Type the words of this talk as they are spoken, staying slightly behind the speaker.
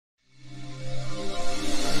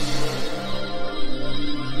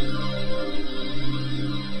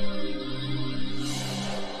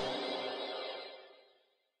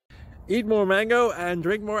eat more mango and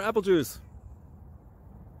drink more apple juice.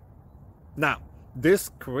 Now,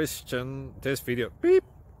 this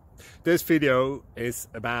video is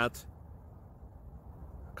about,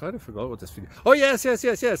 I kind of forgot what this video. Oh yes.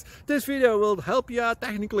 This video will help you out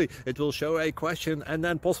technically. It will show a question and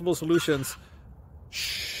then possible solutions.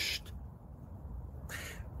 Shh.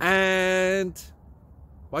 And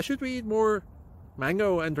why should we eat more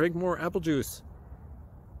mango and drink more apple juice?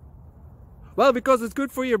 Well, because it's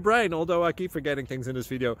good for your brain, although I keep forgetting things in this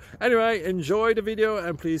video. Anyway, enjoy the video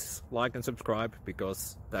and please like and subscribe,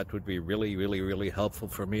 because that would be really helpful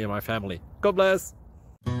for me and my family. God bless!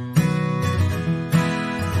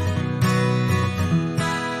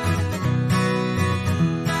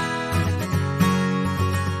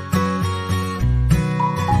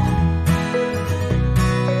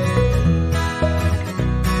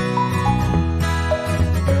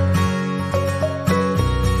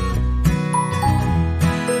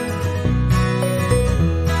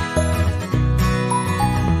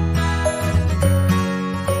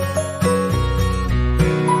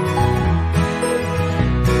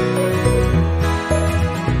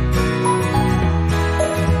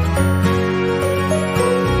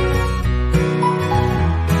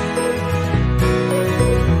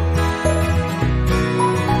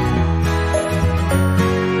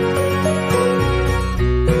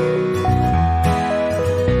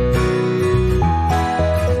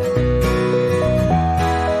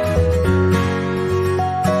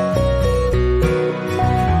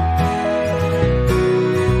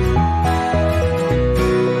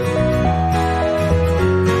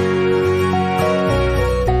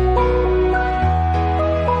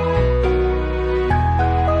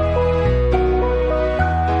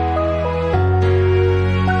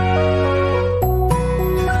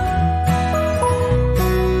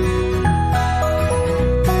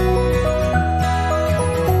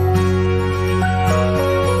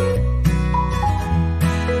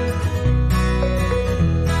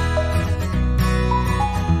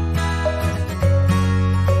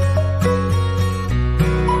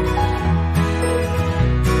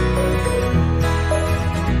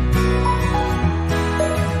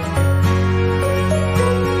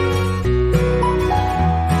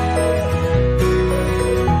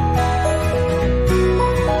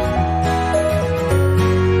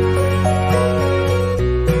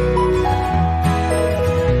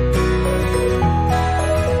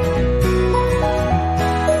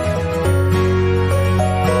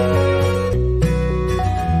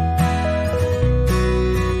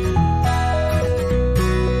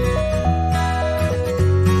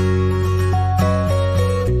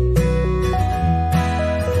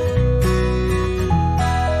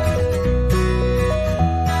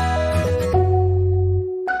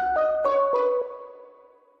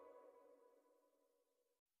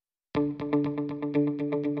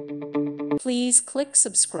 Please click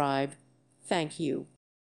subscribe. Thank you.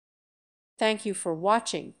 Thank you for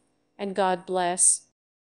watching, and God bless.